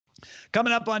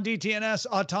Coming up on DTNS,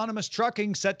 autonomous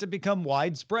trucking set to become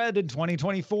widespread in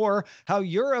 2024, how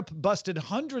Europe busted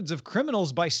hundreds of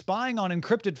criminals by spying on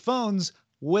encrypted phones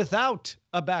without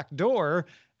a back door,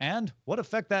 and what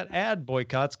effect that ad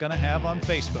boycott's going to have on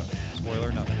Facebook.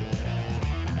 Spoiler nothing.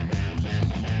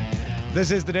 This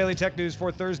is the Daily Tech News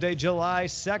for Thursday, July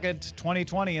 2nd,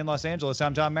 2020 in Los Angeles.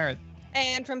 I'm Tom Merritt.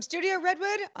 And from Studio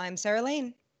Redwood, I'm Sarah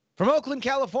Lane. From Oakland,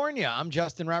 California, I'm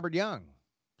Justin Robert Young.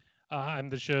 I'm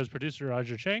the show's producer,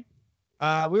 Roger Chang.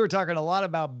 We were talking a lot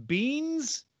about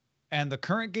beans and the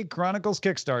Current Geek Chronicles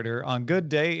Kickstarter on Good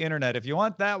Day Internet. If you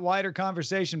want that wider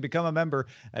conversation, become a member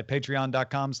at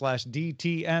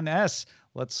patreon.com/DTNS.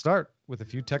 Let's start with a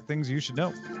few tech things you should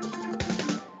know.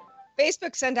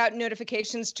 Facebook sent out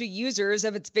notifications to users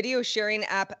of its video sharing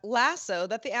app Lasso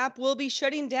that the app will be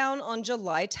shutting down on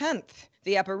July 10th.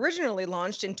 The app originally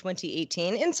launched in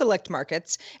 2018 in select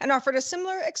markets and offered a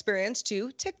similar experience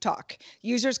to TikTok.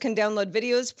 Users can download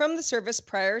videos from the service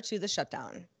prior to the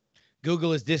shutdown.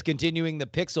 Google is discontinuing the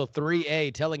Pixel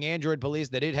 3a, telling Android police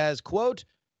that it has, quote,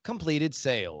 completed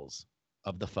sales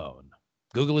of the phone.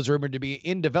 Google is rumored to be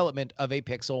in development of a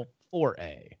Pixel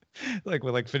 4a. Like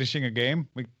we're finishing a game.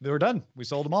 They were done. We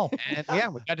sold them all. And yeah,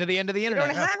 we got to the end of the internet.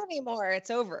 We don't have any more. It's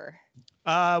over.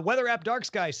 Weather app Dark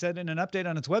Sky said in an update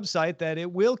on its website that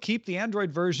it will keep the Android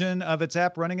version of its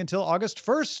app running until August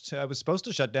 1st. It was supposed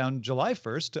to shut down July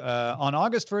 1st. On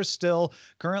August 1st, still,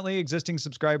 currently existing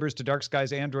subscribers to Dark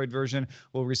Sky's Android version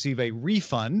will receive a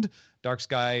refund. Dark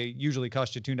Sky usually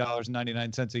costs you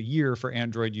 $2.99 a year for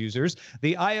Android users.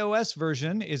 The iOS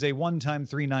version is a one-time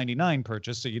 $3.99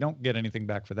 purchase, so you don't get anything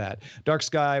back for that. Dark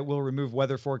Sky will remove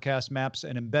weather forecast maps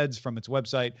and embeds from its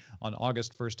website on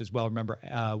August 1st as well. Remember,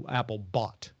 Apple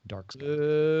bought Dark Sky.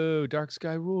 Oh, Dark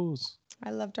Sky rules.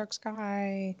 I love Dark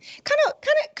Sky. Kind of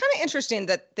interesting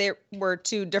that there were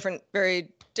two very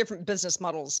different business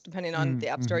models depending on the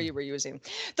app store you were using.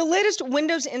 The latest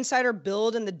Windows Insider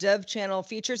build in the dev channel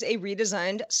features a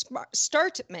redesigned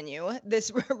start menu.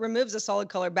 This removes a solid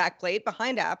color backplate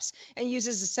behind apps and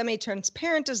uses a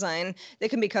semi-transparent design that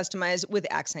can be customized with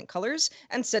accent colors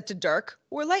and set to dark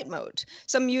or light mode.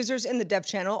 Some users in the dev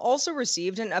channel also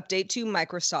received an update to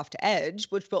Microsoft Edge,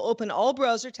 which will open all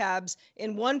browser tabs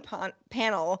in one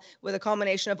panel with a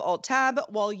combination of Alt-Tab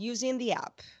while using the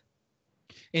app.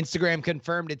 Instagram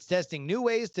confirmed it's testing new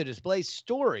ways to display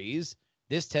stories.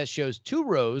 This test shows 2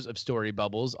 rows of story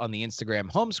bubbles on the Instagram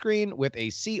home screen with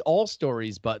a See All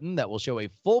Stories button that will show a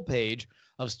full page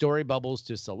of story bubbles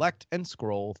to select and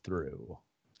scroll through.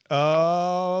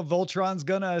 Oh, Voltron's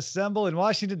going to assemble in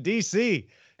Washington, D.C.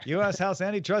 U.S. House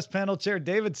Antitrust Panel Chair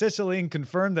David Cicilline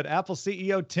confirmed that Apple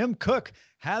CEO Tim Cook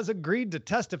has agreed to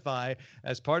testify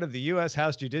as part of the U.S.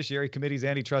 House Judiciary Committee's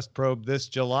antitrust probe this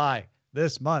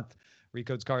month.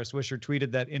 Recode's Kara Swisher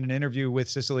tweeted that in an interview with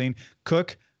Cicilline,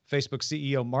 Cook, Facebook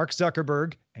CEO Mark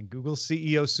Zuckerberg, and Google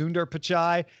CEO Sundar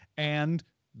Pichai, and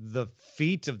the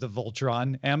feet of the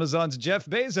Voltron, Amazon's Jeff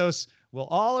Bezos, will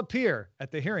all appear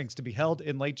at the hearings to be held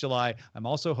in late July. I'm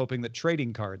also hoping that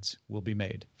trading cards will be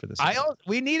made for this.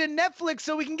 We need a Netflix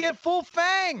so we can get Full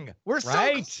Fang. We're so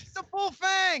close to Full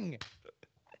Fang.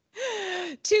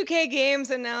 2K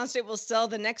Games announced it will sell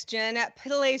the next-gen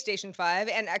PlayStation 5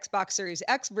 and Xbox Series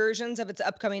X versions of its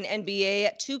upcoming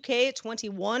NBA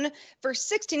 2K21 for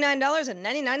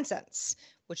 $69.99,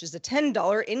 which is a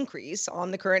 $10 increase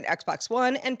on the current Xbox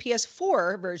One and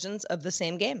PS4 versions of the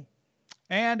same game.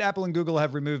 And Apple and Google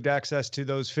have removed access to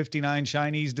those 59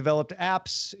 Chinese-developed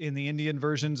apps in the Indian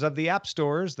versions of the app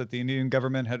stores that the Indian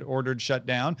government had ordered shut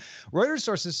down. Reuters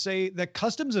sources say that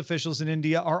customs officials in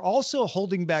India are also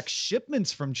holding back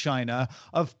shipments from China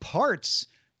of parts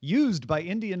used by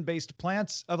Indian-based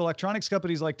plants of electronics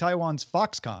companies like Taiwan's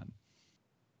Foxconn.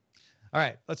 All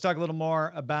right, let's talk a little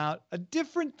more about a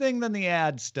different thing than the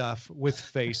ad stuff with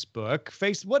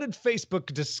Facebook. What did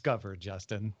Facebook discover,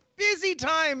 Justin? Busy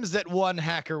times at One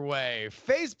Hacker Way.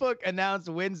 Facebook announced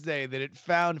Wednesday that it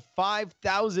found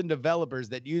 5,000 developers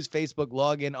that use Facebook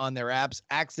login on their apps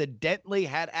accidentally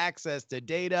had access to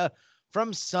data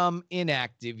from some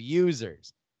inactive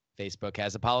users. Facebook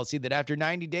has a policy that after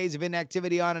 90 days of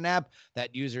inactivity on an app,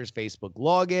 that user's Facebook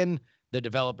login, the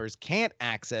developers can't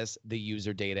access the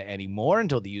user data anymore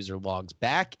until the user logs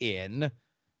back in.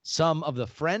 Some of the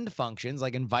friend functions,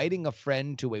 like inviting a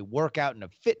friend to a workout in a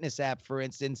fitness app, for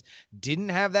instance, didn't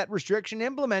have that restriction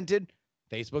implemented.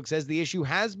 Facebook says the issue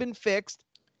has been fixed.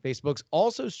 Facebook's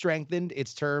also strengthened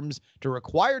its terms to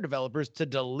require developers to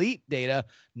delete data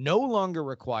no longer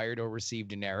required or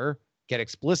received in error, get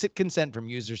explicit consent from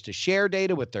users to share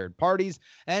data with third parties,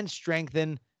 and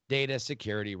strengthen data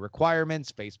security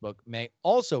requirements. Facebook may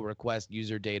also request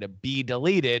user data be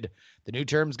deleted. The new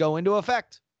terms go into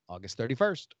effect August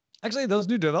 31st. Actually, those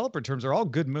new developer terms are all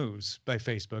good moves by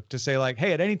Facebook to say like,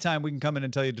 hey, at any time we can come in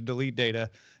and tell you to delete data.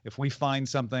 If we find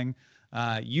something,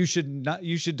 you should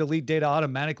delete data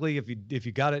automatically if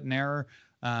you got it in error,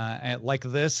 like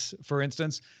this, for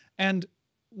instance. And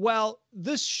while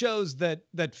this shows that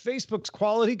Facebook's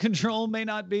quality control may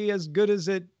not be as good as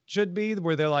it should be,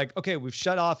 where they're like, okay, we've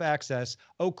shut off access.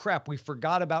 Oh crap, we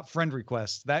forgot about friend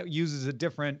requests. That uses a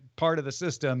different part of the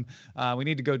system. We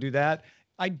need to go do that.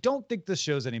 I don't think this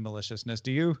shows any maliciousness.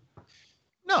 Do you?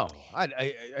 No, I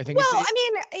think. Well,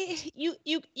 I mean,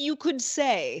 you could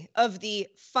say of the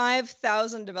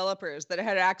 5,000 developers that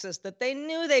had access that they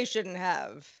knew they shouldn't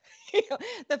have.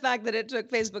 The fact that it took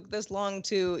Facebook this long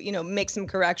to, make some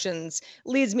corrections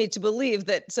leads me to believe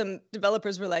that some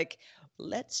developers were like,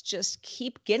 let's just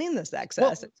keep getting this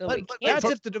access. But that's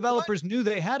if the developers knew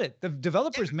they had it. The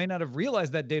developers may not have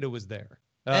realized that data was there.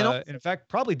 And in fact,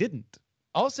 probably didn't.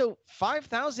 Also,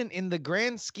 5,000 in the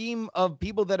grand scheme of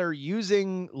people that are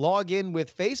using login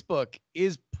with Facebook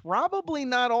is probably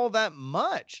not all that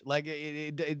much. Like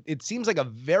it seems like a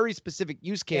very specific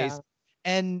use case. Yeah.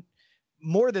 And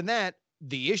more than that,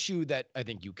 the issue that I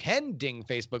think you can ding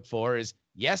Facebook for is,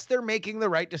 yes, they're making the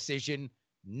right decision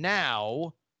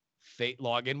now.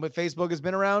 Login with Facebook has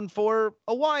been around for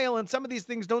a while, and some of these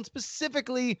things don't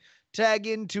specifically tag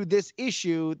into this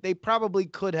issue. They probably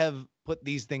could have put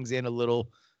these things in a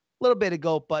little bit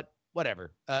ago, but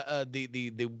whatever.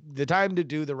 The time to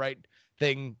do the right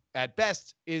thing at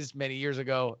best is many years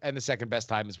ago, and the second best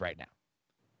time is right now.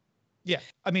 Yeah,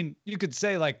 I mean, you could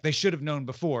say like they should have known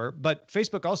before, but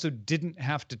Facebook also didn't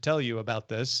have to tell you about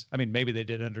this. I mean, maybe they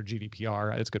did under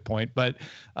GDPR. That's a good point. But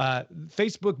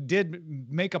Facebook did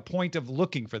make a point of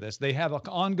looking for this. They have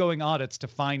ongoing audits to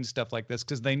find stuff like this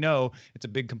because they know it's a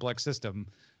big, complex system.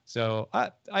 So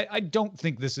I don't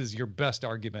think this is your best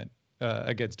argument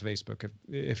against Facebook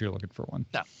if you're looking for one.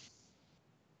 No.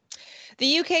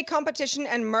 The UK Competition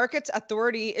and Markets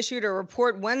Authority issued a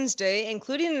report Wednesday,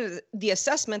 including the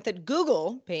assessment that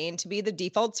Google, paying to be the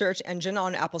default search engine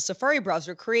on Apple's Safari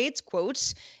browser, creates,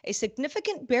 quote, a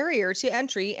significant barrier to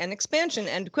entry and expansion,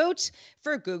 end quote,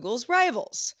 for Google's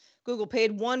rivals. Google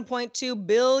paid £1.2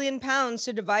 billion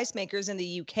to device makers in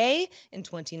the UK in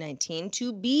 2019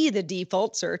 to be the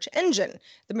default search engine.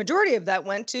 The majority of that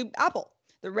went to Apple.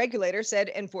 The regulator said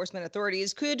enforcement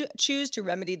authorities could choose to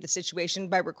remedy the situation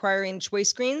by requiring choice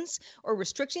screens or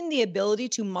restricting the ability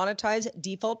to monetize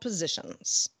default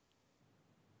positions.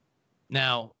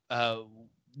 Now,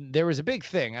 there was a big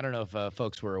thing. I don't know if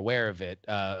folks were aware of it.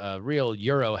 Real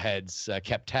Euro heads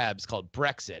kept tabs called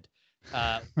Brexit,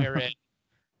 wherein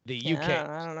the UK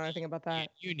I don't know anything about that.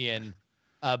 Union.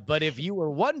 But if you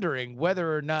were wondering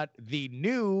whether or not the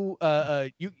new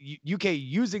UK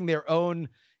using their own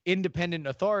independent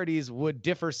authorities would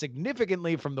differ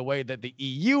significantly from the way that the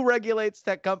EU regulates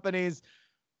tech companies,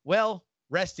 well,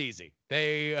 rest easy.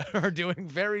 They are doing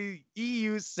very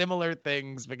EU similar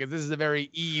things because this is a very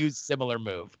EU similar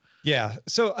move. Yeah.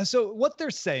 So what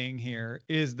they're saying here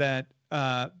is that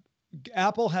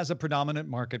Apple has a predominant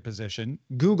market position.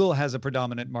 Google has a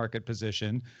predominant market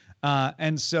position.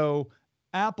 And so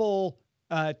Apple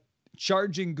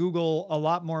charging Google a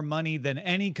lot more money than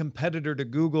any competitor to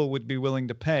Google would be willing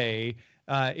to pay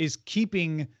is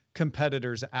keeping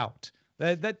competitors out.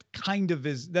 That kind of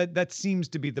is that seems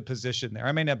to be the position there.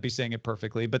 I may not be saying it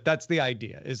perfectly, but that's the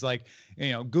idea. Is like,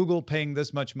 Google paying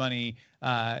this much money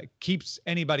keeps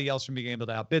anybody else from being able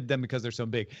to outbid them because they're so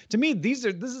big. To me, this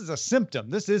is a symptom.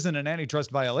 This isn't an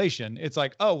antitrust violation. It's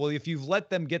like, oh, well, if you've let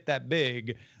them get that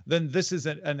big, then this is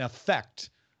an effect.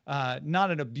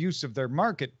 Not an abuse of their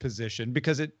market position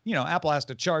because Apple has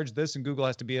to charge this and Google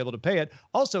has to be able to pay it.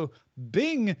 Also,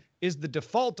 Bing is the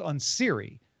default on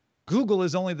Siri. Google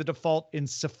is only the default in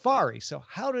Safari. So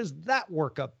how does that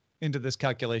work up into this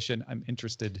calculation? I'm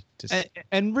interested to see.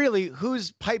 And really,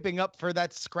 who's piping up for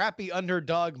that scrappy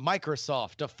underdog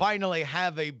Microsoft to finally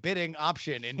have a bidding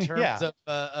option in terms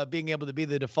of being able to be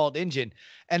the default engine?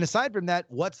 And aside from that,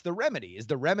 what's the remedy? Is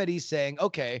the remedy saying,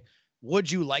 okay, would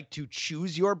you like to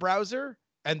choose your browser?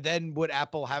 And then would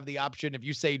Apple have the option, if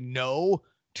you say no,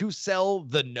 to sell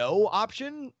the no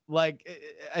option? Like,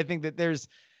 I think that there's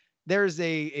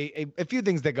a few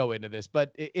things that go into this,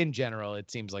 but in general, it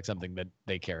seems like something that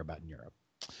they care about in Europe.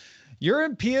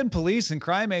 European police and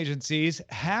crime agencies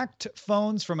hacked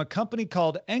phones from a company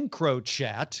called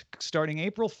EncroChat starting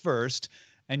April 1st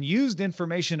and used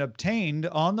information obtained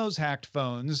on those hacked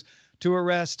phones to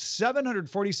arrest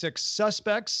 746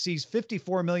 suspects, seize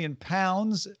 54 million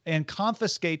pounds, and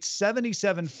confiscate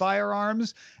 77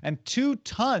 firearms and 2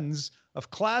 tons of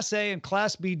Class A and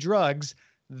Class B drugs.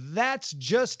 That's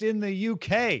just in the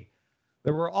UK.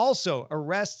 There were also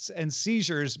arrests and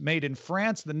seizures made in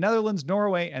France, the Netherlands,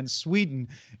 Norway, and Sweden.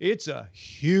 It's a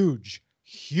huge,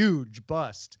 huge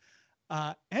bust.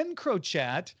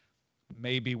 EncroChat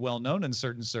may be well known in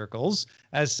certain circles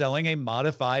as selling a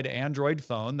modified Android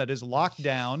phone that is locked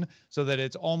down so that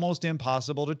it's almost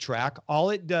impossible to track.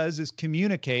 All it does is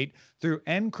communicate through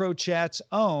EncroChat's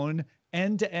own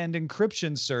end-to-end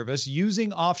encryption service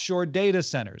using offshore data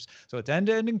centers. So it's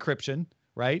end-to-end encryption,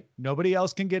 right? Nobody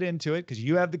else can get into it because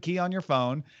you have the key on your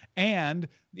phone. And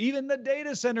even the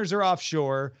data centers are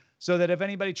offshore, so that if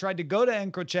anybody tried to go to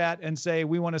EncroChat and say,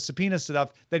 we want to subpoena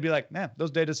stuff, they'd be like, man, those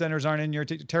data centers aren't in your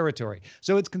territory.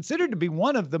 So it's considered to be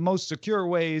one of the most secure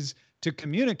ways to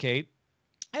communicate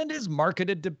and is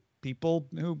marketed to people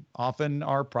who often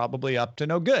are probably up to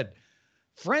no good.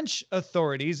 French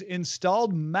authorities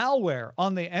installed malware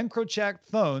on the EncroChat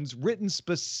phones written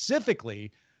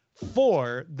specifically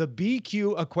for the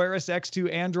BQ Aquarius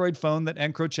X2 Android phone that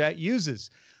EncroChat uses.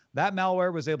 That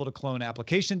malware was able to clone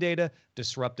application data,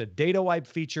 disrupt a data wipe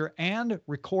feature, and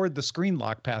record the screen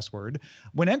lock password.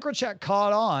 When EncroChat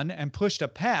caught on and pushed a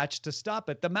patch to stop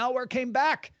it, the malware came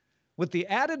back with the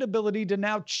added ability to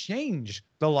now change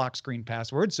the lock screen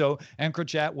password. So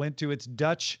EncroChat went to its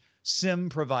Dutch SIM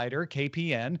provider,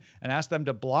 KPN, and asked them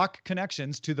to block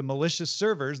connections to the malicious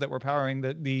servers that were powering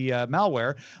the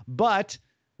malware. But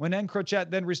when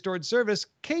EncroChat then restored service,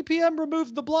 KPN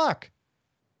removed the block.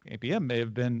 KPN may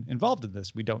have been involved in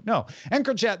this. We don't know.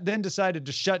 EncroChat then decided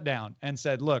to shut down and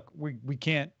said, look, we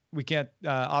can't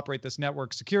operate this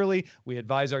network securely. We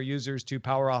advise our users to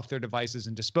power off their devices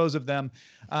and dispose of them.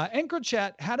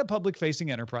 EncroChat had a public-facing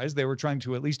enterprise. They were trying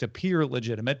to at least appear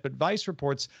legitimate, but Vice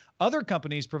reports other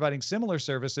companies providing similar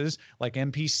services like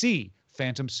MPC,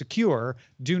 Phantom Secure,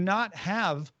 do not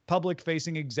have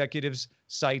public-facing executives,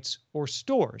 sites, or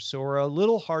stores, so are a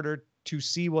little harder to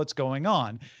see what's going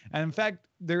on. And in fact,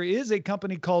 there is a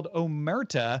company called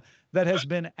Omerta that has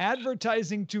been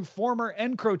advertising to former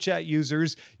EncroChat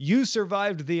users, you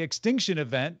survived the extinction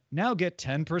event, now get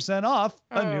 10% off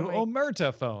a new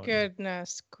Omerta phone.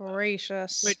 Goodness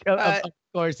gracious. Which, of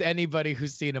course, anybody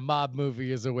who's seen a mob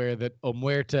movie is aware that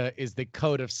Omerta is the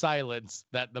code of silence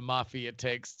that the mafia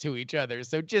takes to each other.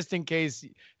 So just in case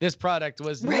this product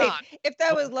was not... If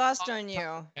that was lost on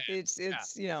you, it's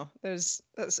you know, there's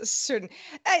a certain...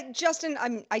 Justin,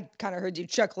 I kind of heard you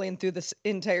chuckling through this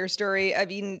entire story. I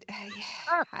mean,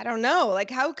 I don't know.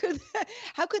 Like, how could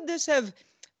this have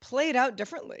played out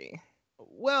differently?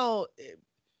 Well,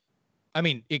 I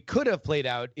mean, it could have played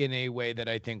out in a way that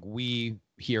I think we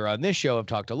here on this show have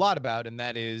talked a lot about, and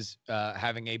that is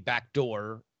having a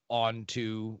backdoor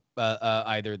onto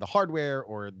either the hardware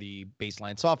or the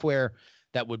baseline software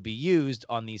that would be used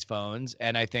on these phones.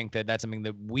 And I think that that's something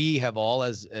that we have all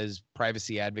as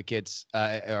privacy advocates,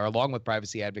 or along with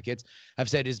privacy advocates, have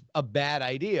said is a bad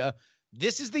idea.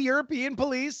 This is the European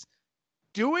police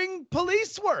doing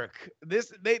police work.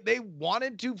 They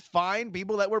wanted to find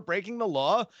people that were breaking the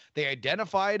law. They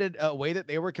identified a way that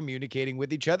they were communicating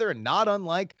with each other, and not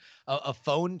unlike a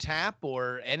phone tap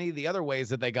or any of the other ways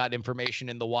that they got information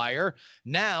in the wire.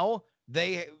 Now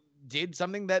they did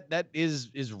something that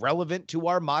is relevant to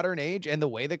our modern age and the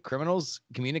way that criminals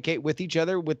communicate with each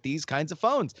other with these kinds of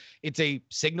phones. It's a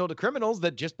signal to criminals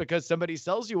that just because somebody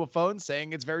sells you a phone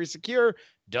saying it's very secure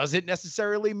doesn't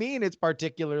necessarily mean it's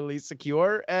particularly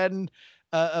secure. And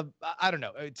I don't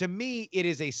know. To me, it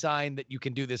is a sign that you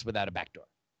can do this without a backdoor.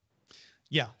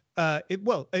 Yeah.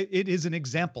 It is an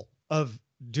example of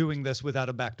doing this without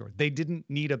a backdoor. They didn't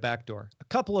need a backdoor. A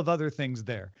couple of other things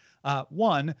there.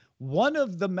 One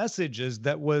of the messages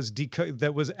that was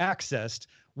accessed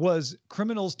was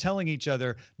criminals telling each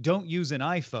other, don't use an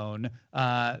iPhone.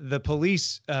 The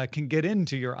police can get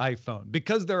into your iPhone,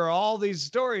 because there are all these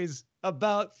stories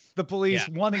about the police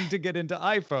wanting to get into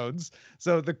iPhones.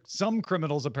 So some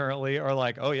criminals apparently are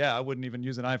like, oh yeah, I wouldn't even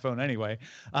use an iPhone anyway.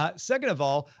 Second of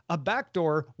all, a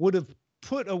backdoor would have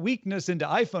put a weakness into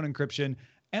iPhone encryption.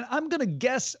 And I'm going to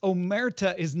guess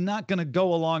Omerta is not going to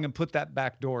go along and put that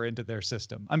backdoor into their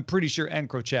system. I'm pretty sure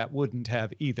EncroChat wouldn't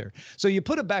have either. So you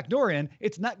put a backdoor in,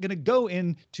 it's not going to go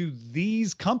into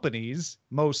these companies,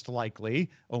 most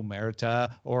likely,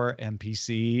 Omerta or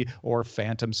MPC or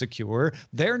Phantom Secure.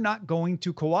 They're not going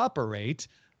to cooperate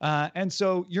And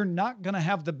so you're not going to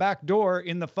have the back door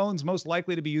in the phones most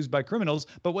likely to be used by criminals.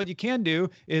 But what you can do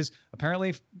is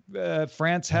apparently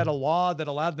France had a law that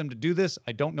allowed them to do this.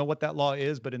 I don't know what that law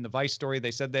is, but in the Vice story,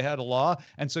 they said they had a law.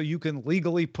 And so you can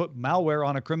legally put malware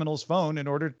on a criminal's phone in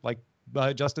order, like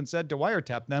Justin said, to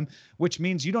wiretap them, which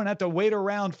means you don't have to wait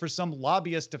around for some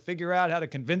lobbyist to figure out how to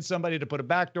convince somebody to put a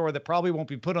backdoor that probably won't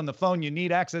be put on the phone you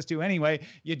need access to anyway.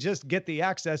 You just get the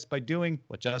access by doing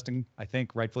what Justin, I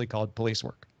think, rightfully called police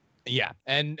work. Yeah.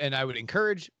 And I would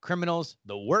encourage criminals,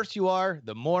 the worse you are,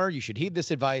 the more you should heed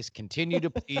this advice. Continue to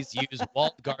please use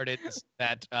walled gardens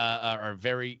that are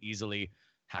very easily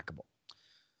hackable.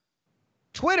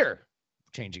 Twitter,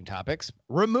 changing topics,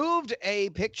 removed a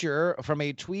picture from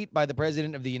a tweet by the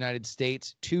President of the United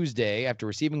States Tuesday after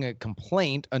receiving a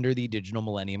complaint under the Digital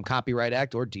Millennium Copyright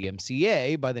Act, or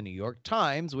DMCA, by the New York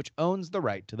Times, which owns the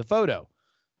right to the photo.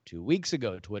 2 weeks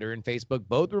ago, Twitter and Facebook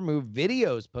both removed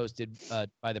videos posted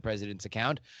by the president's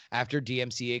account after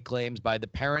DMCA claims by the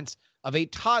parents of a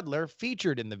toddler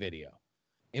featured in the video.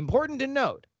 Important to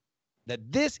note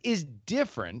that this is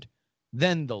different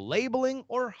than the labeling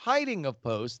or hiding of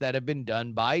posts that have been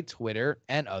done by Twitter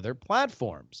and other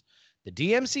platforms. The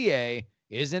DMCA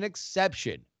is an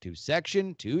exception to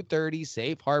Section 230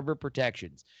 safe harbor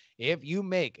protections. If you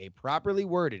make a properly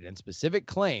worded and specific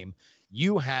claim,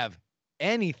 you have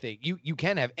anything, you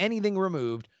can have anything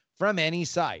removed from any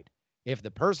site. If the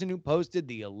person who posted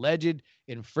the alleged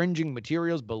infringing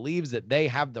materials believes that they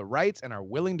have the rights and are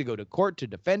willing to go to court to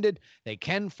defend it, they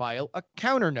can file a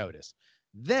counter notice.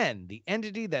 Then the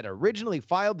entity that originally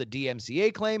filed the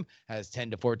DMCA claim has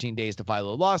 10 to 14 days to file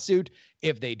a lawsuit.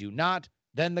 If they do not,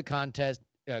 then the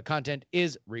content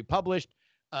is republished.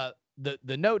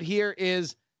 The note here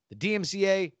is the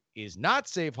DMCA is not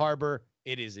safe harbor.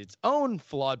 It is its own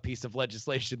flawed piece of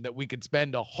legislation that we could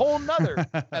spend a whole nother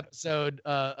episode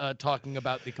talking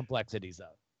about the complexities of.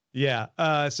 Yeah.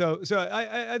 So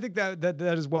I think that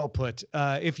is well put.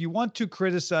 If you want to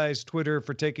criticize Twitter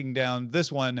for taking down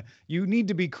this one, you need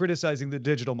to be criticizing the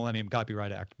Digital Millennium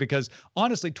Copyright Act, because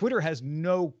honestly, Twitter has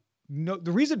the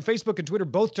reason Facebook and Twitter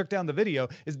both took down the video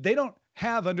is they don't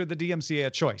have under the DMCA a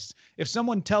choice. If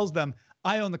someone tells them,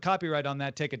 I own the copyright on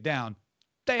that, take it down,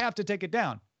 they have to take it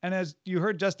down. And as you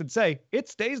heard Justin say, it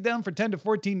stays down for 10 to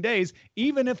 14 days,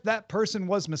 even if that person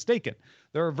was mistaken.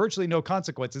 There are virtually no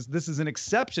consequences. This is an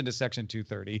exception to Section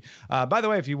 230. By the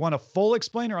way, if you want a full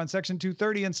explainer on Section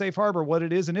 230 and Safe Harbor, what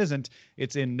it is and isn't,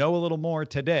 it's in Know a Little More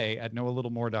today at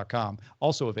knowalittlemore.com.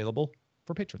 Also available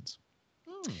for patrons.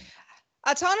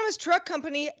 Autonomous truck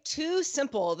company Too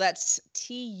Simple, that's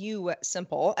TU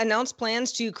Simple, announced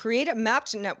plans to create a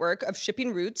mapped network of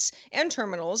shipping routes and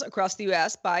terminals across the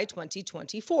U.S. by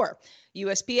 2024.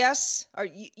 UPS,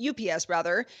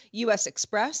 US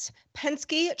Express,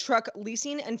 Penske Truck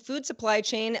Leasing, and food supply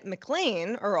chain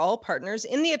McLean are all partners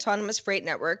in the Autonomous Freight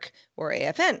Network, or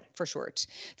AFN for short.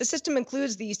 The system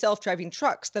includes the self-driving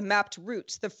trucks, the mapped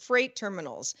routes, the freight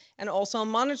terminals, and also a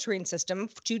monitoring system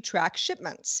to track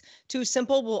shipments. Too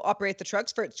Simple will operate the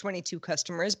trucks for its 22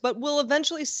 customers, but will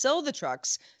eventually sell the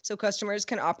trucks so customers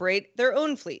can operate their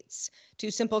own fleets.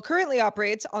 Too Simple currently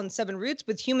operates on 7 routes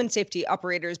with human safety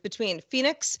operators between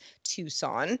Phoenix,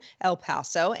 Tucson, El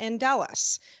Paso, and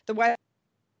Dallas. The wider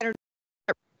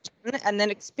and then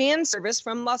expand service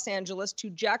from Los Angeles to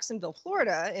Jacksonville,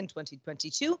 Florida in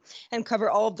 2022 and cover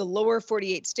all of the lower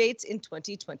 48 states in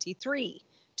 2023.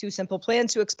 Too Simple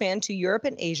plans to expand to Europe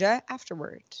and Asia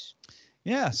afterward.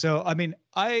 Yeah. So, I mean,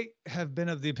 I have been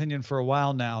of the opinion for a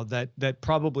while now that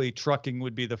probably trucking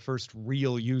would be the first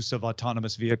real use of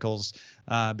autonomous vehicles,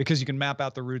 because you can map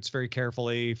out the routes very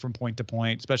carefully from point to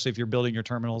point, especially if you're building your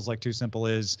terminals like Too Simple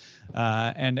is.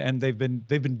 And they've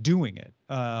been doing it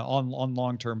on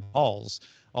long-term hauls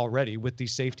already with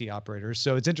these safety operators.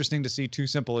 So it's interesting to see Too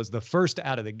Simple as the first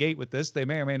out of the gate with this. They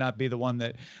may or may not be the one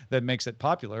that makes it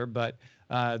popular, but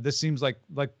this seems like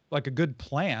a good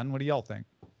plan. What do y'all think?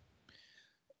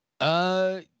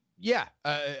 Yeah.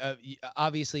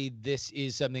 Obviously, this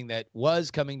is something that was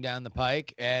coming down the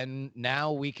pike, and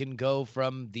now we can go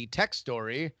from the tech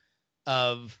story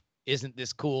of isn't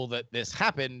this cool that this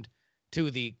happened to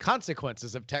the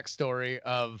consequences of tech story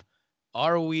of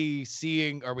are we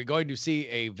going to see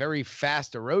a very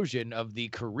fast erosion of the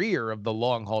career of the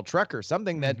long haul trucker,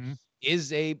 something that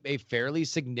is a fairly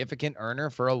significant earner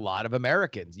for a lot of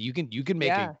Americans. You can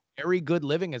make a very good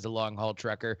living as a long haul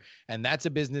trucker, and that's a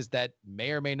business that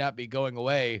may or may not be going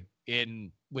away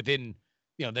within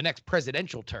the next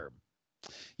presidential term.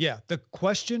 Yeah, the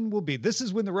question will be, this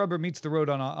is when the rubber meets the road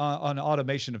on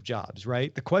automation of jobs,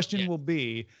 right? The question will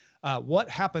be, what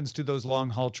happens to those long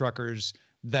haul truckers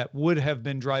that would have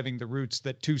been driving the routes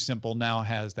that Too Simple now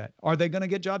has that. Are they going to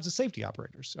get jobs as safety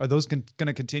operators? Are those going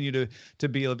to continue to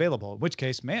be available? In which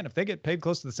case, man, if they get paid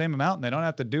close to the same amount and they don't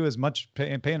have to do as much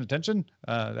paying attention,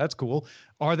 that's cool.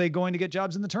 Are they going to get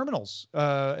jobs in the terminals?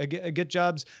 Get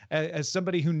jobs as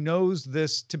somebody who knows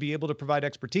this to be able to provide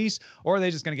expertise, or are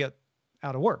they just going to get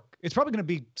out of work? It's probably going to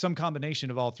be some combination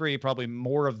of all three, probably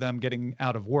more of them getting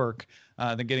out of work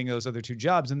than getting those other two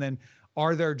jobs. And then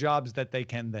are there jobs that they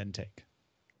can then take?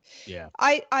 Yeah.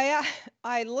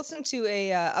 I listened to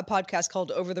a podcast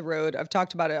called Over the Road. I've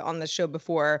talked about it on the show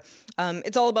before.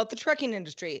 It's all about the trucking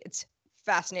industry. It's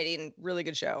fascinating, really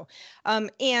good show.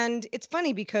 And it's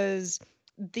funny because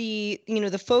the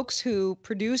folks who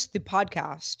produce the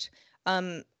podcast,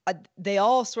 they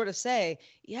all sort of say,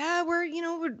 yeah, we're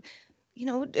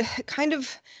kind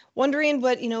of wondering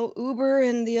what, Uber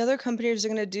and the other companies are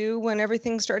going to do when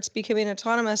everything starts becoming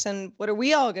autonomous. And what are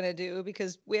we all going to do?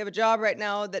 Because we have a job right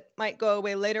now that might go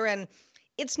away later. And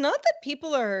it's not that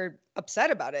people are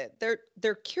upset about it.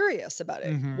 They're curious about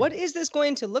it. Mhm. What is this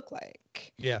going to look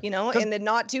like? Yeah. In the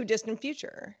not too distant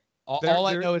future. All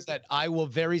I know is that I will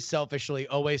very selfishly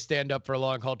always stand up for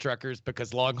long haul truckers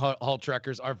because long haul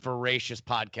truckers are voracious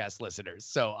podcast listeners.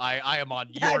 So I am on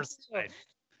your side.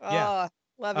 Yeah.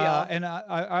 Love y'all. And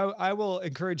I will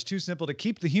encourage Too Simple to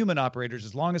keep the human operators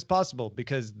as long as possible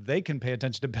because they can pay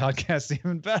attention to podcasts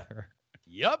even better.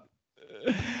 Yep.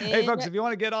 Hey, folks, if you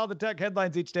want to get all the tech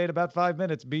headlines each day in about 5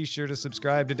 minutes, be sure to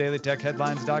subscribe to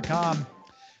dailytechheadlines.com.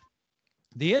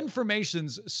 The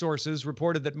information's sources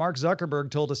reported that Mark Zuckerberg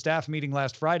told a staff meeting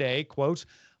last Friday, quote,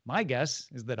 "My guess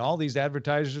is that all these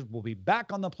advertisers will be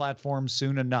back on the platform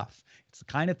soon enough." It's the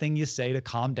kind of thing you say to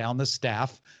calm down the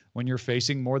staff when you're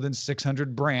facing more than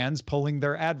 600 brands pulling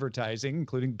their advertising,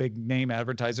 including big name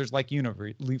advertisers like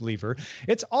Unilever.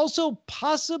 It's also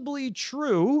possibly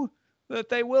true that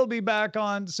they will be back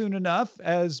on soon enough,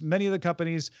 as many of the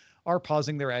companies are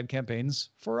pausing their ad campaigns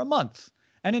for a month.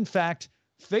 And in fact,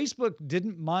 Facebook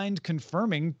didn't mind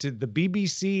confirming to the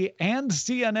BBC and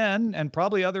CNN and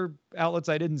probably other outlets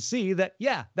I didn't see that,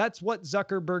 yeah, that's what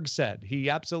Zuckerberg said. He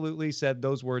absolutely said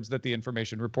those words that the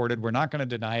information reported. We're not going to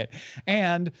deny it.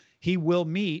 And he will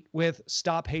meet with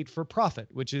Stop Hate for Profit,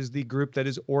 which is the group that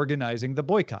is organizing the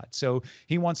boycott. So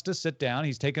he wants to sit down.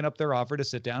 He's taken up their offer to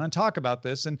sit down and talk about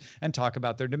this and talk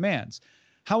about their demands.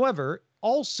 However,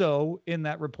 also in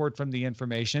that report from the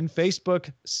information,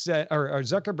 Facebook said, or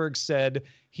Zuckerberg said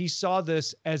he saw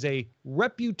this as a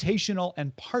reputational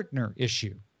and partner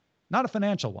issue, not a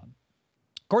financial one.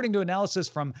 According to analysis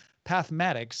from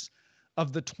Pathmatics,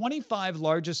 of the 25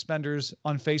 largest spenders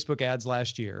on Facebook ads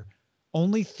last year,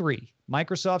 only 3,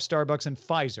 Microsoft, Starbucks, and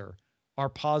Pfizer, are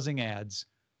pausing ads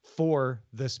for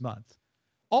this month.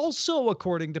 Also,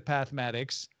 according to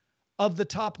Pathmatics, of the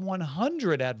top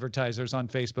 100 advertisers on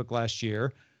Facebook last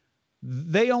year,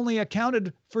 they only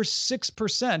accounted for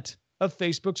 6% of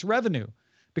Facebook's revenue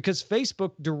because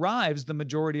Facebook derives the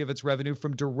majority of its revenue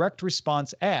from direct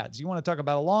response ads. You want to talk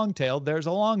about a long tail? There's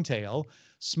a long tail.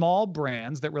 Small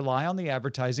brands that rely on the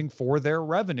advertising for their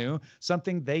revenue,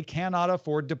 something they cannot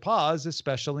afford to pause,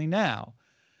 especially now.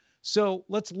 So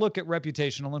let's look at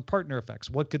reputational and partner effects.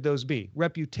 What could those be?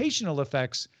 Reputational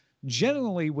effects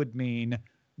generally would mean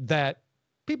that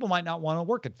people might not want to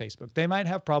work at Facebook. They might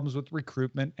have problems with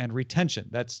recruitment and retention.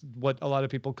 That's what a lot of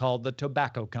people call the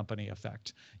tobacco company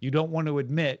effect. You don't want to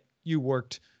admit you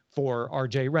worked for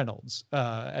RJ Reynolds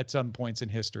at some points in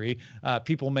history.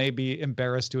 People may be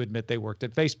embarrassed to admit they worked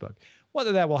at Facebook.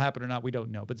 Whether that will happen or not, we don't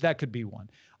know, but that could be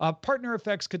one. Partner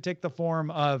effects could take the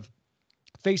form of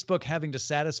Facebook having to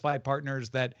satisfy partners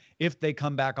that if they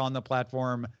come back on the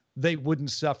platform, they wouldn't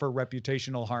suffer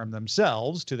reputational harm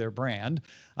themselves to their brand.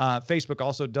 Facebook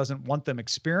also doesn't want them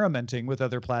experimenting with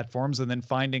other platforms and then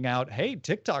finding out, hey,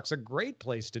 TikTok's a great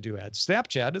place to do ads.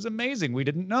 Snapchat is amazing. We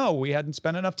didn't know. We hadn't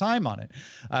spent enough time on it.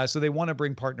 So they want to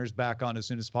bring partners back on as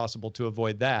soon as possible to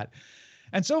avoid that.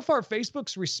 And so far,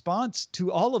 Facebook's response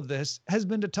to all of this has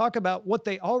been to talk about what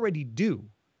they already do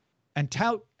and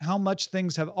tout how much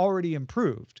things have already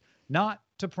improved, not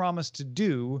to promise to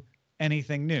do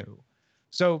anything new.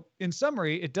 So in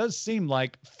summary, it does seem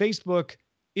like Facebook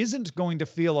isn't going to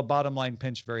feel a bottom line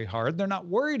pinch very hard. They're not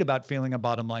worried about feeling a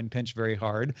bottom line pinch very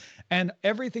hard. And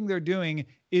everything they're doing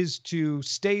is to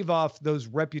stave off those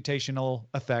reputational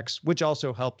effects, which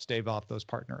also help stave off those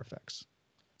partner effects.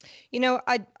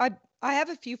 I have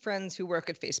a few friends who work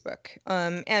at Facebook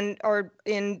and are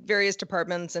in various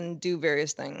departments and do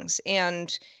various things.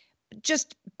 And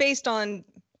just based on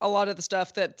a lot of the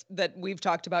stuff that we've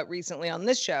talked about recently on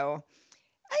this show,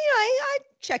 I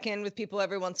check in with people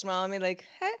every once in a while. I mean, like,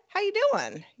 how you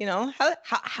doing?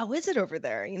 How is it over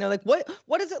there? Like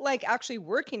what is it like actually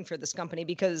working for this company?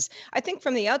 Because I think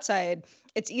from the outside,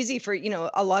 it's easy for,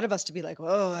 a lot of us to be like,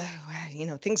 oh,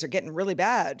 things are getting really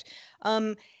bad.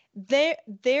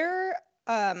 Their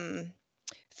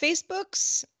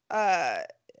Facebook's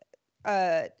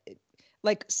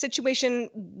like situation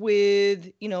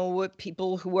with with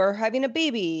people who are having a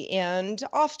baby and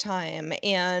off time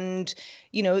and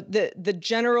the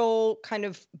general kind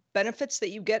of benefits that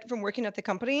you get from working at the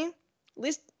company, at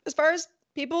least as far as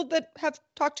people that have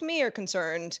talked to me are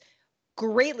concerned,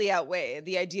 greatly outweigh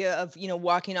the idea of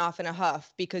walking off in a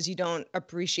huff because you don't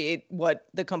appreciate what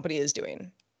the company is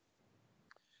doing.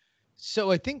 So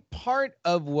I think part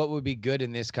of what would be good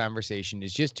in this conversation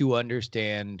is just to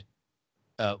understand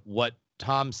what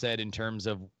Tom said in terms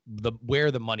of where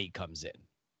the money comes in,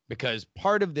 because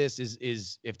part of this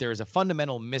is if there is a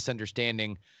fundamental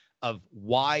misunderstanding of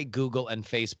why Google and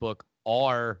Facebook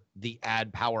are the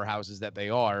ad powerhouses that they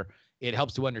are, it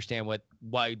helps to understand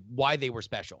why they were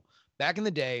special. Back in the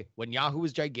day when Yahoo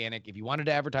was gigantic, if you wanted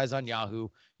to advertise on Yahoo,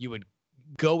 you would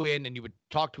go in and you would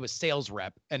talk to a sales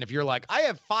rep, and if you're like, I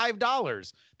have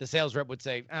 $5, the sales rep would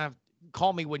say,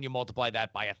 call me when you multiply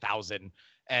that by 1,000.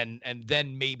 And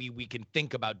then maybe we can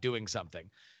think about doing something.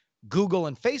 Google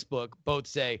and Facebook both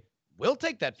say, we'll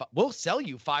take that. We'll sell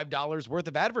you $5 worth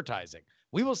of advertising.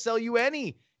 We will sell you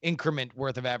any increment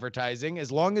worth of advertising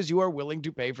as long as you are willing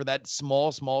to pay for that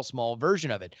small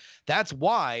version of it. That's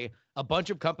why a bunch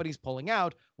of companies pulling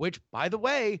out, which, by the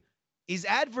way, is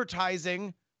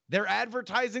advertising. They're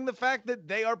advertising the fact that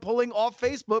they are pulling off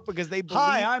Facebook because they believe.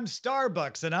 Hi, I'm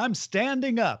Starbucks and I'm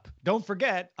standing up. Don't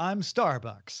forget, I'm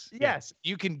Starbucks. Yes,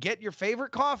 you can get your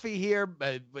favorite coffee here,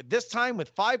 but this time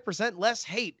with 5% less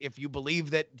hate if you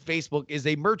believe that Facebook is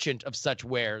a merchant of such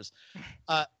wares.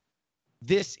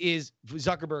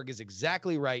 Zuckerberg is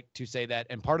exactly right to say that.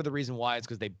 And part of the reason why is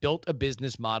because they built a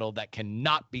business model that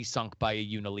cannot be sunk by a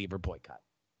Unilever boycott.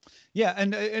 Yeah,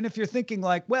 and if you're thinking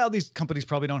like, well, these companies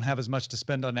probably don't have as much to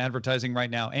spend on advertising right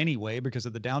now anyway because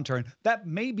of the downturn, that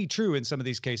may be true in some of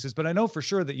these cases, but I know for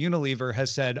sure that Unilever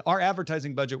has said our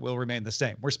advertising budget will remain the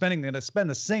same. We're going to spend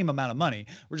the same amount of money.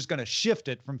 We're just going to shift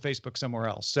it from Facebook somewhere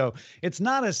else. So it's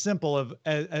not as simple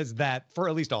as that for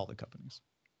at least all the companies.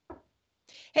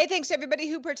 Hey, thanks to everybody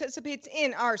who participates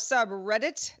in our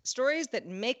subreddit. Stories that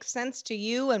make sense to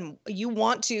you and you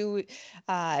want to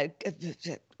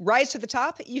rise to the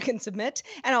top, you can submit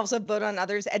and also vote on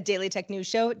others at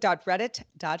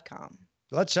dailytechnewsshow.reddit.com.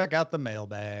 Let's check out the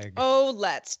mailbag. Oh,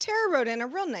 let's. Tara wrote in a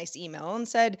real nice email and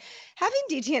said, having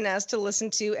DTNS to listen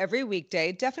to every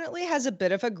weekday definitely has a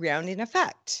bit of a grounding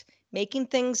effect, making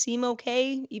things seem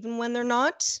okay even when they're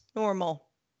not normal.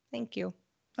 Thank you.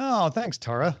 Oh, thanks,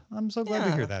 Tara. I'm so glad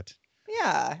to hear that.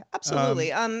 Yeah,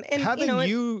 absolutely. And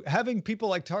having people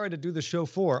like Tara to do the show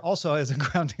for also has a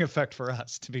grounding effect for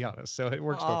us, to be honest. So it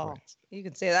works both ways. You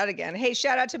can say that again. Hey,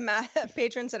 shout out to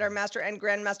patrons at our master and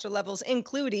grandmaster levels,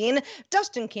 including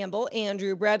Dustin Campbell,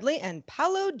 Andrew Bradley, and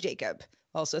Paolo Jacob.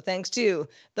 Also, thanks to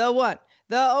the one,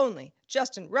 the only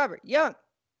Justin Robert Young.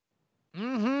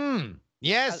 Mm-hmm.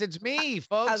 Yes, it's me,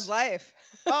 folks. How's life?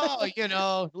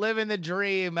 Living the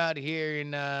dream out here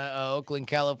in Oakland,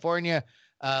 California.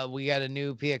 We got a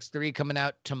new PX3 coming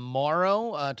out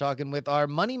tomorrow, talking with our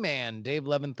money man, Dave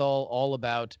Leventhal, all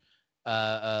about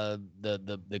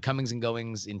the comings and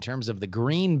goings in terms of the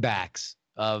greenbacks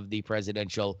of the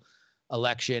presidential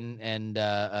election and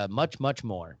much, much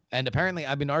more. And apparently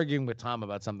I've been arguing with Tom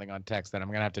about something on text that I'm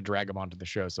going to have to drag him onto the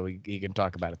show so he can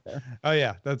talk about it there. Oh,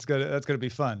 yeah, that's good. That's going to be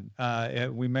fun.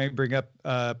 We may bring up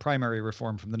primary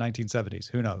reform from the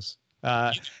 1970s. Who knows?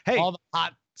 Hey, all the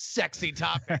hot, sexy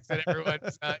topics that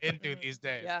everyone's into these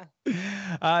days. Yeah.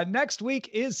 Next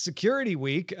week is Security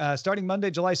Week. Starting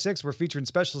Monday, July 6th, we're featuring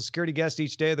special security guests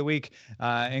each day of the week,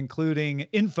 including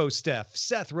InfoSteph,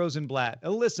 Seth Rosenblatt,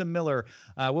 Alyssa Miller.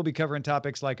 We'll be covering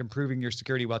topics like improving your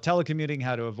security while telecommuting,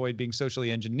 how to avoid being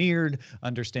socially engineered,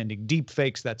 understanding deep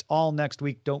fakes. That's all next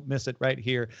week. Don't miss it right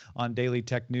here on Daily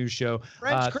Tech News Show.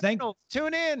 French criminals,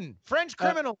 tune in. French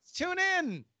criminals, tune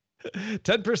in.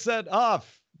 10%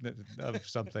 off of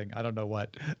something. I don't know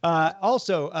what.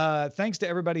 Also, thanks to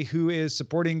everybody who is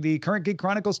supporting the Current Geek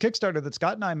Chronicles Kickstarter that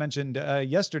Scott and I mentioned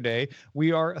yesterday.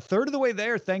 We are a third of the way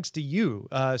there thanks to you.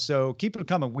 So keep it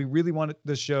coming. We really want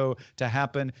this show to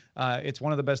happen. It's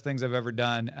one of the best things I've ever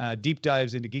done. Deep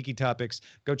dives into geeky topics.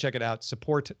 Go check it out.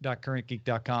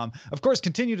 Support.currentgeek.com. Of course,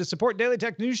 continue to support Daily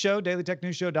Tech News Show,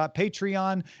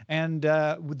 dailytechnewsshow.patreon. And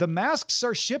the masks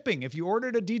are shipping. If you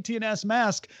ordered a DTNS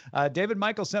mask, David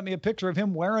Michael sent me a picture of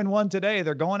him wearing one today.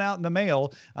 They're going out in the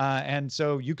mail. And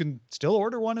so you can still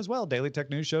order one as well.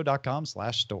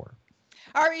 dailytechnewsshow.com/store.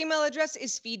 Our email address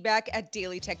is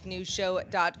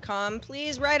feedback@dailytechnewsshow.com.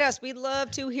 Please write us. We'd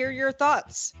love to hear your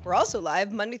thoughts. We're also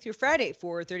live Monday through Friday,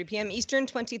 4:30 p.m. Eastern,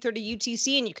 20:30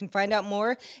 UTC, and you can find out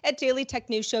more at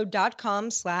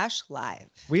dailytechnewsshow.com/live.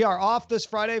 We are off this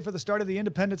Friday for the start of the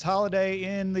Independence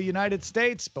holiday in the United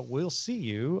States, but we'll see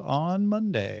you on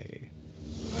Monday.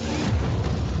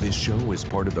 This show is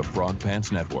part of the Frog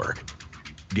Pants Network.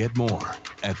 Get more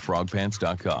at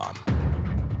frogpants.com.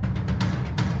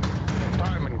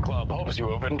 Diamond Club hopes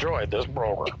you have enjoyed this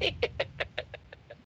program.